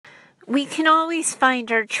We can always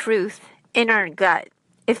find our truth in our gut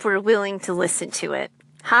if we're willing to listen to it.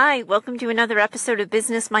 Hi, welcome to another episode of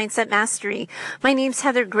Business Mindset Mastery. My name's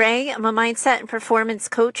Heather Gray. I'm a mindset and performance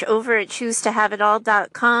coach over at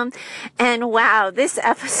ChooseToHaveItAll.com. And wow, this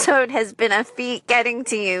episode has been a feat getting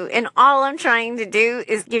to you. And all I'm trying to do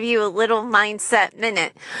is give you a little mindset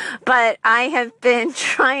minute. But I have been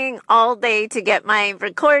trying all day to get my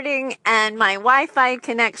recording and my Wi-Fi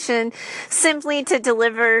connection simply to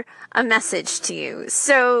deliver a message to you.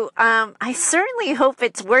 So I certainly hope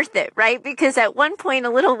it's worth it, right? Because at one point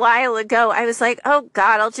a little while ago, I was like, oh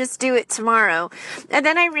God, I'll just do it tomorrow. And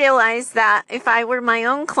then I realized that if I were my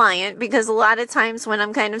own client, because a lot of times when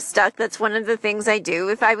I'm kind of stuck, that's one of the things I do.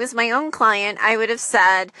 If I was my own client, I would have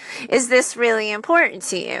said, is this really important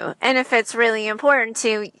to you? And if it's really important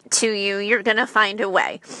to you, you're going to find a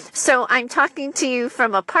way. So I'm talking to you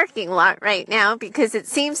from a parking lot right now because it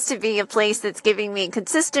seems to be a place that's giving me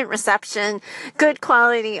consistent reception, good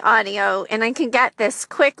quality audio, and I can get this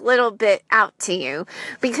quick little bit out to you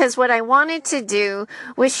because what I wanted to do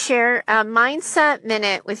was share a mindset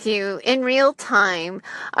minute with you in real time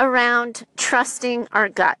around trusting our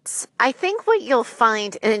guts. I think what you'll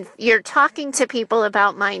find, and you're talking to people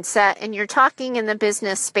about mindset and you're talking in the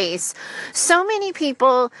business space, so many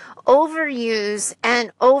people overuse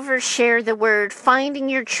and overshare the word finding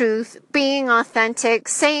your truth, being authentic,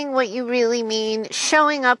 saying what you really mean,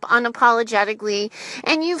 showing up unapologetically,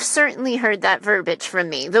 and you've certainly heard that verbiage from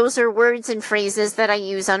me. Those are words and phrases that I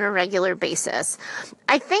use on a regular basis.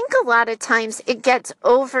 I think a lot of times it gets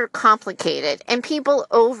overcomplicated and people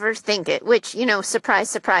overthink it, which, surprise,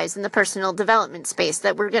 surprise, in the personal development space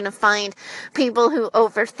that we're going to find people who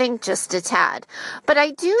overthink just a tad. But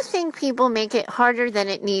I do think people make it harder than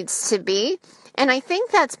it needs to be. And I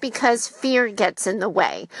think that's because fear gets in the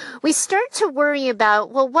way. We start to worry about,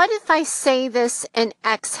 well, what if I say this and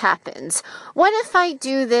X happens? What if I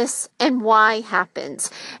do this and Y happens?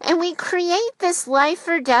 And we create this life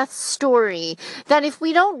or death story that if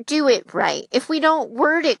we don't do it right, if we don't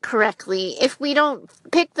word it correctly, if we don't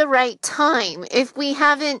pick the right time, if we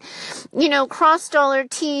haven't, crossed all our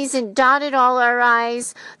T's and dotted all our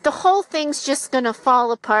I's, the whole thing's just going to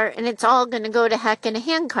fall apart and it's all going to go to heck in a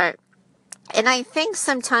handcart. And I think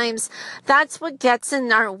sometimes that's what gets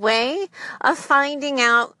in our way of finding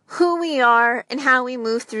out who we are and how we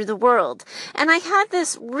move through the world. And I had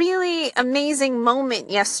this really amazing moment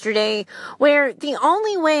yesterday where the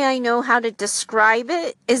only way I know how to describe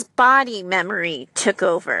it is body memory took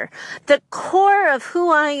over. The core of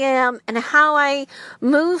who I am and how I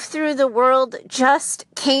move through the world just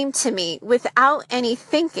came to me without any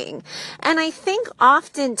thinking. And I think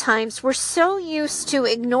oftentimes we're so used to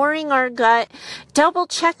ignoring our gut, double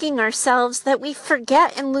checking ourselves that we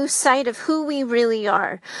forget and lose sight of who we really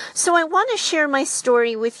are. So I want to share my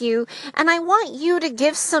story with you, and I want you to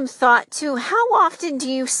give some thought to how often do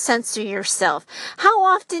you censor yourself? How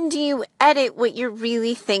often do you edit what you're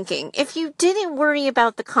really thinking? If you didn't worry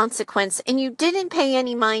about the consequence and you didn't pay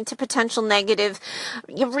any mind to potential negative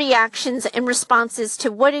reactions and responses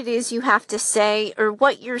to what it is you have to say or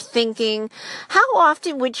what you're thinking, how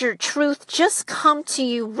often would your truth just come to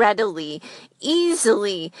you readily,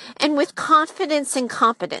 easily, and with confidence and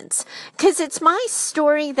competence? Because it's my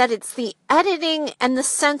story that it's the editing and the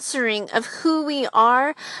censoring of who we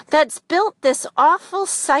are that's built this awful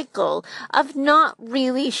cycle of not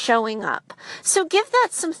really showing up. So give that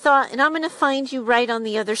some thought, and I'm going to find you right on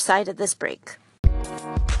the other side of this break.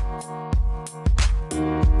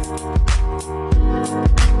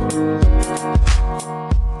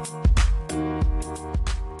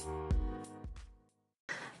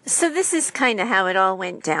 So this is kind of how it all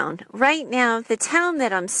went down. Right now, the town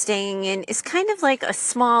that I'm staying in is kind of like a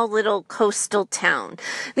small little coastal town.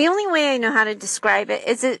 The only way I know how to describe it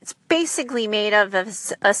is it's basically made of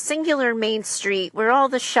a singular main street where all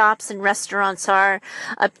the shops and restaurants are,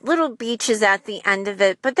 little beaches at the end of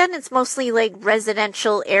it, but then it's mostly like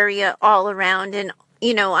residential area all around and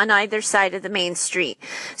on either side of the main street.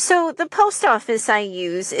 So the post office I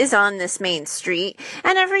use is on this main street,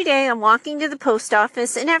 and every day I'm walking to the post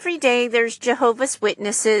office, and every day there's Jehovah's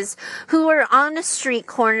Witnesses who are on a street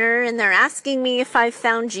corner, and they're asking me if I've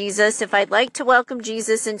found Jesus, if I'd like to welcome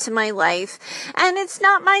Jesus into my life, and it's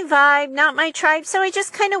not my vibe, not my tribe, so I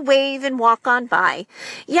just kind of wave and walk on by.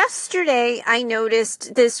 Yesterday, I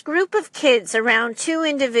noticed this group of kids around two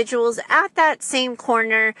individuals at that same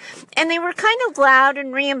corner, and they were kind of loud loud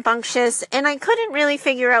and rambunctious, and I couldn't really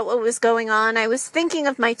figure out what was going on. I was thinking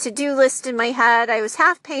of my to-do list in my head. I was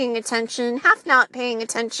half paying attention, half not paying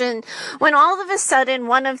attention, when all of a sudden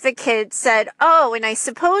one of the kids said, "Oh, and I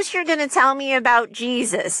suppose you're going to tell me about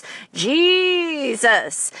Jesus."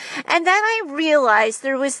 Jesus. And then I realized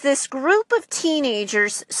there was this group of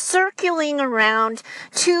teenagers circling around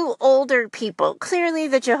two older people, clearly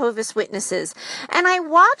the Jehovah's Witnesses. And I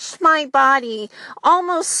watched my body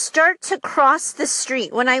almost start to cross the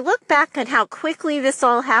street. When I look back at how quickly this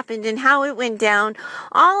all happened and how it went down,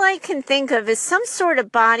 all I can think of is some sort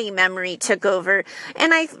of body memory took over.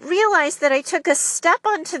 And I realized that I took a step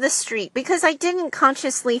onto the street because I didn't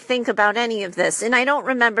consciously think about any of this. And I don't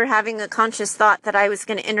remember having a conscious thought that I was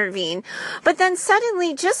going to intervene. But then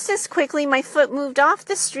suddenly, just as quickly, my foot moved off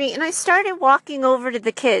the street and I started walking over to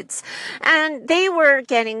the kids. And they were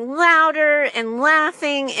getting louder and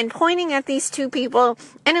laughing and pointing at these two people.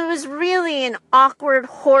 And it was really an awkward,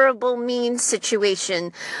 horrible, mean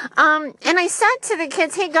situation. And I said to the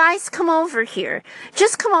kids, "Hey guys, come over here.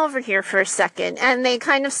 Just come over here for a second." And they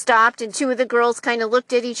kind of stopped, and two of the girls kind of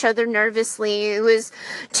looked at each other nervously. It was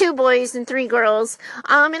 2 boys and 3 girls.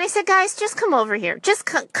 And I said, "Guys, just come over here. Just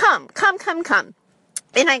come.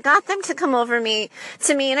 And I got them to come over to me,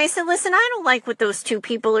 and I said, "Listen, I don't like what those two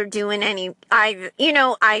people are doing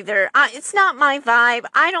either. It's not my vibe.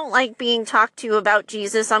 I don't like being talked to about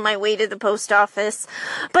Jesus on my way to the post office.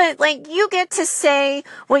 But, you get to say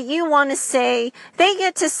what you want to say. They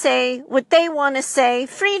get to say what they want to say.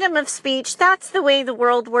 Freedom of speech, that's the way the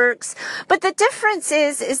world works. But the difference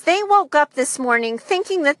is they woke up this morning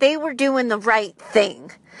thinking that they were doing the right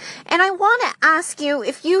thing. And I want to ask you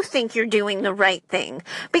if you think you're doing the right thing.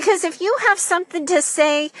 Because if you have something to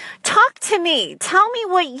say, talk to me. Tell me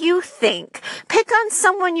what you think. Pick on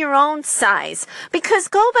someone your own size. Because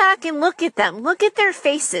go back and look at them. Look at their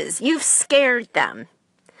faces. You've scared them."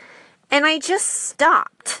 And I just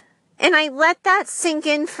stopped. And I let that sink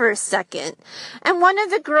in for a second. And one of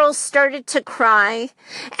the girls started to cry.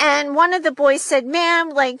 And one of the boys said, "Ma'am,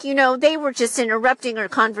 they were just interrupting our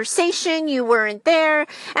conversation. You weren't there."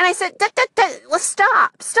 And I said, Let's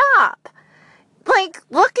stop.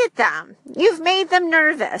 Look at them. You've made them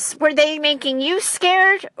nervous. Were they making you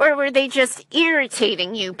scared, or were they just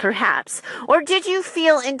irritating you, perhaps? Or did you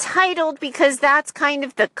feel entitled because that's kind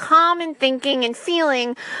of the common thinking and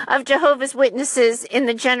feeling of Jehovah's Witnesses in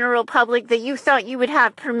the general public, that you thought you would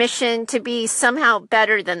have permission to be somehow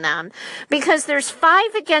better than them? Because there's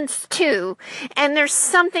 5 against 2, and there's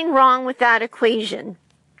something wrong with that equation.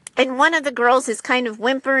 And one of the girls is kind of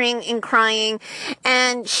whimpering and crying,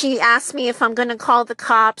 and she asked me if I'm going to call the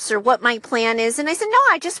cops or what my plan is. And I said, "No,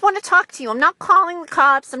 I just want to talk to you. I'm not calling the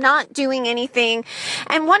cops. I'm not doing anything."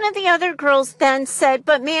 And one of the other girls then said,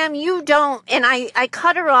 "But ma'am, you don't." And I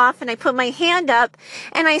cut her off, and I put my hand up,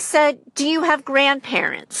 and I said, "Do you have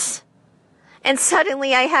grandparents?" And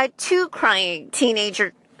suddenly I had two crying teenage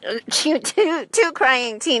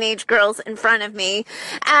girls in front of me,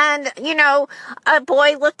 and a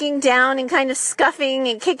boy looking down and kind of scuffing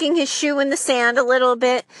and kicking his shoe in the sand a little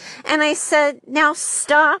bit. And I said, "Now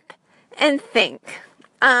stop and think."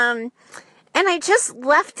 And I just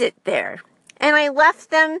left it there, and I left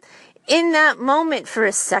them in that moment for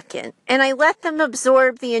a second, and I let them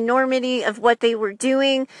absorb the enormity of what they were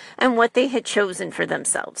doing and what they had chosen for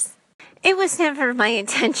themselves. It was never my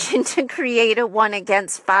intention to create a 1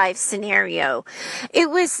 against 5 scenario.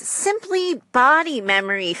 It was simply body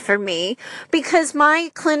memory for me, because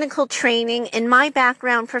my clinical training and my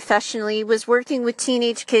background professionally was working with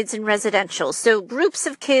teenage kids in residential. So groups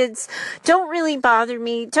of kids don't really bother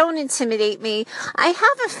me, don't intimidate me. I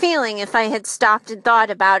have a feeling if I had stopped and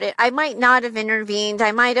thought about it, I might not have intervened.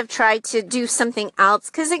 I might have tried to do something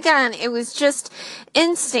else, because again, it was just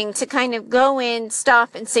instinct to kind of go in,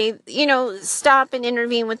 stop and say, stop and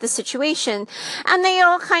intervene with the situation. And they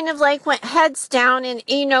all kind of went heads down and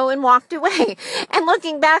walked away. And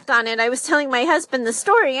looking back on it, I was telling my husband the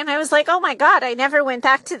story, and I was like, "Oh my God, I never went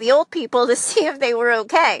back to the old people to see if they were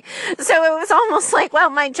okay." So it was almost like, well,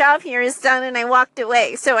 my job here is done, and I walked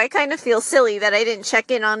away. So I kind of feel silly that I didn't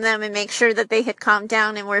check in on them and make sure that they had calmed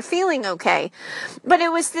down and were feeling okay. But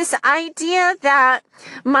it was this idea that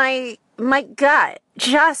my gut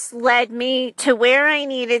just led me to where I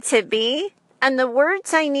needed to be, and the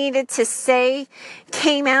words I needed to say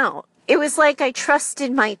came out. It was like I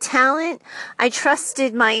trusted my talent, I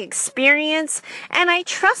trusted my experience, and I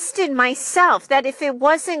trusted myself that if it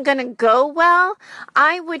wasn't going to go well,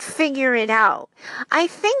 I would figure it out. I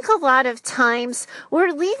think a lot of times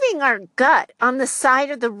we're leaving our gut on the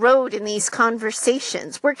side of the road in these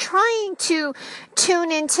conversations. We're trying to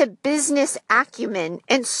tune into business acumen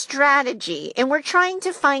and strategy, and we're trying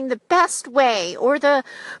to find the best way or the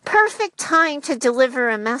perfect time to deliver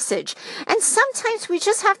a message. And sometimes we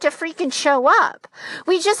just have to freaking show up.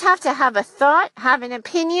 We just have to have a thought, have an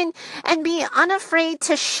opinion, and be unafraid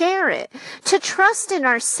to share it, to trust in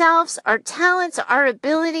ourselves, our talents, our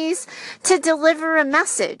abilities to deliver a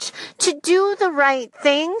message, to do the right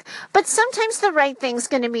thing. But sometimes the right thing's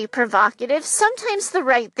going to be provocative. Sometimes the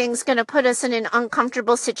right thing's going to put us in an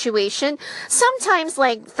uncomfortable situation. Sometimes,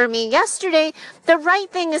 like for me yesterday, the right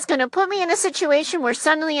thing is going to put me in a situation where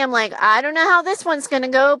suddenly I'm like, I don't know how this one's going to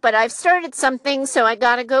go, but I've started something, so I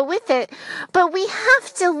got to go with it. But we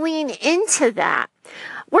have to lean into that.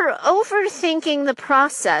 We're overthinking the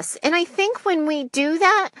process. And I think when we do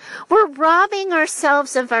that, we're robbing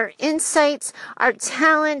ourselves of our insights, our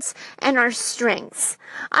talents, and our strengths.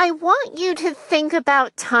 I want you to think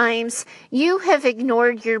about times you have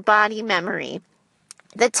ignored your body memory.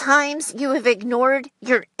 The times you have ignored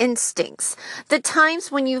your instincts. The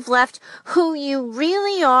times when you've left who you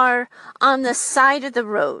really are on the side of the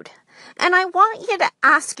road. And I want you to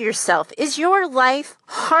ask yourself, is your life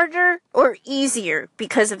harder or easier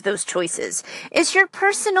because of those choices? Is your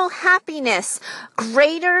personal happiness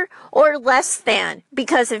greater or less than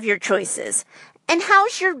because of your choices? And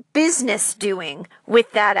how's your business doing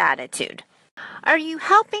with that attitude? Are you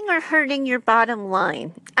helping or hurting your bottom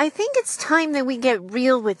line? I think it's time that we get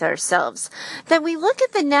real with ourselves, that we look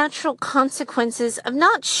at the natural consequences of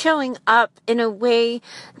not showing up in a way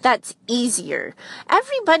that's easier.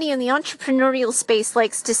 Everybody in the entrepreneurial space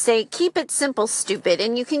likes to say, keep it simple, stupid,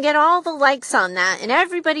 and you can get all the likes on that, and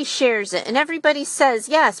everybody shares it, and everybody says,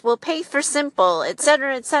 yes, we'll pay for simple,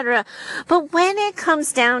 etc., etc. But when it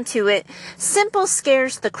comes down to it, simple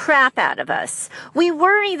scares the crap out of us. We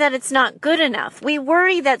worry that it's not good enough. We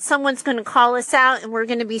worry that someone's going to call us out and we're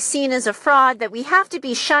going to be seen as a fraud, that we have to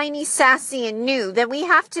be shiny, sassy, and new, that we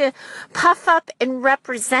have to puff up and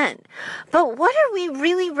represent. But what are we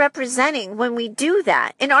really representing when we do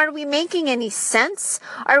that? And are we making any sense?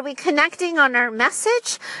 Are we connecting on our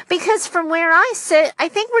message? Because from where I sit, I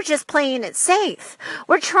think we're just playing it safe.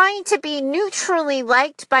 We're trying to be neutrally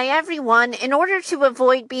liked by everyone in order to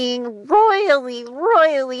avoid being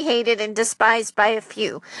royally hated and despised by a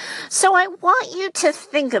few. So I want you to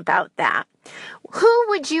think about that. Who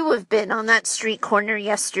would you have been on that street corner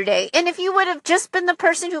yesterday? And if you would have just been the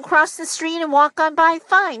person who crossed the street and walked on by,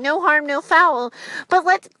 fine, no harm, no foul. But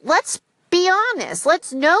let's be honest.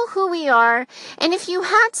 Let's know who we are. And if you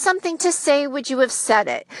had something to say, would you have said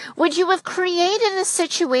it? Would you have created a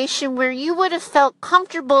situation where you would have felt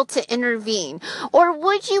comfortable to intervene? Or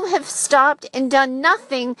would you have stopped and done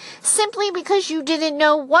nothing simply because you didn't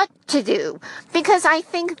know what to do? Because I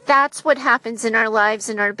think that's what happens in our lives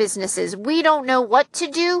and our businesses. We don't know what to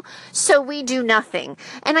do, so we do nothing.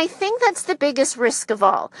 And I think that's the biggest risk of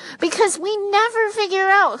all. Because we never figure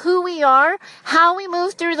out who we are, how we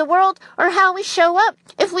move through the world, or how we show up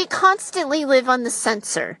if we constantly live on the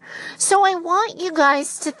censor. So I want you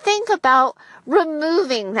guys to think about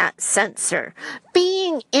removing that censor,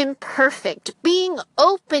 being imperfect, being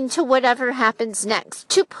open to whatever happens next,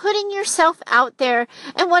 to putting yourself out there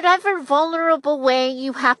in whatever vulnerable way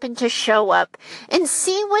you happen to show up, and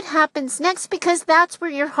see what happens next, because that's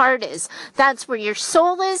where your heart is, that's where your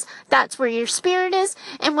soul is, that's where your spirit is,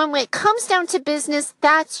 and when it comes down to business,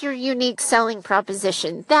 that's your unique selling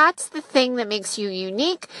proposition. That's the thing that makes you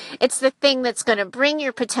unique. It's the thing that's going to bring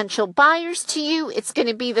your potential buyers to you. It's going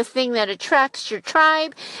to be the thing that attracts your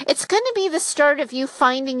tribe. It's going to be the start of you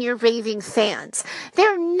finding your raving fans.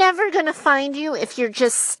 They're never going to find you if you're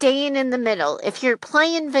just staying in the middle, if you're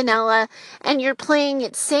playing vanilla and you're playing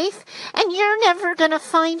it safe, and you're never going to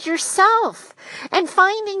find yourself. And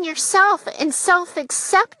finding yourself and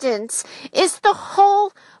self-acceptance is the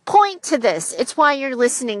whole point to this. It's why you're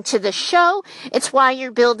listening to the show. It's why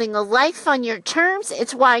you're building a life on your terms.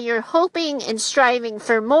 It's why you're hoping and striving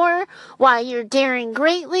for more, why you're daring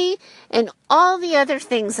greatly, and all the other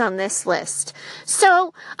things on this list.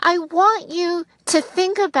 So I want you to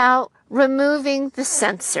think about removing the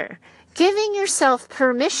censor, giving yourself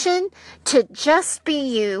permission to just be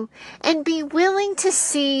you and be willing to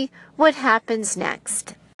see what happens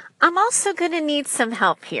next. I'm also going to need some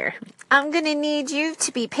help here. I'm going to need you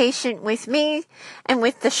to be patient with me and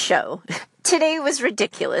with the show. Today was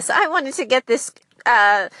ridiculous. I wanted to get this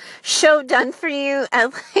show done for you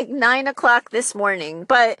at like 9 o'clock this morning,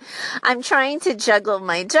 but I'm trying to juggle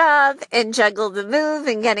my job and juggle the move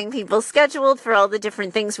and getting people scheduled for all the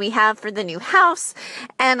different things we have for the new house.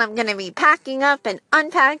 And I'm going to be packing up and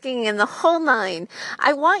unpacking and the whole nine.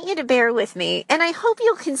 I want you to bear with me, and I hope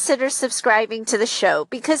you'll consider subscribing to the show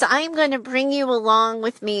because I'm going to bring you along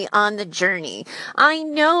with me on the journey. I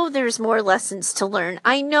know there's more lessons to learn.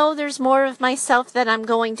 I know there's more of myself that I'm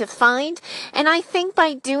going to find, and I think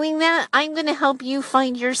by doing that, I'm going to help you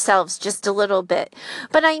find yourselves just a little bit.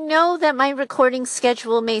 But I know that my recording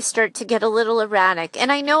schedule may start to get a little erratic,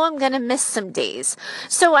 and I know I'm going to miss some days.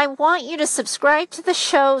 So I want you to subscribe to the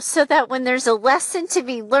show so that when there's a lesson to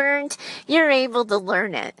be learned, you're able to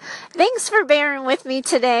learn it. Thanks for bearing with me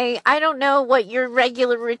today. I don't know what your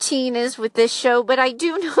regular routine is with this show, but I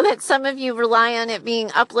do know that some of you rely on it being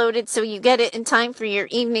uploaded so you get it in time for your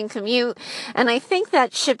evening commute. And I think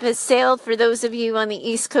that ship has sailed for those of you on the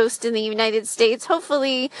East Coast in the United States.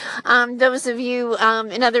 Hopefully, those of you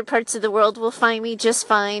in other parts of the world will find me just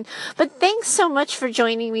fine. But thanks so much for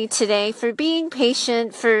joining me today, for being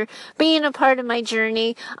patient, for being a part of my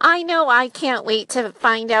journey. I know I can't wait to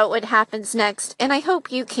find out what happens next, and I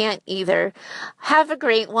hope you can't either. Have a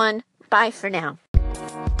great one. Bye for now.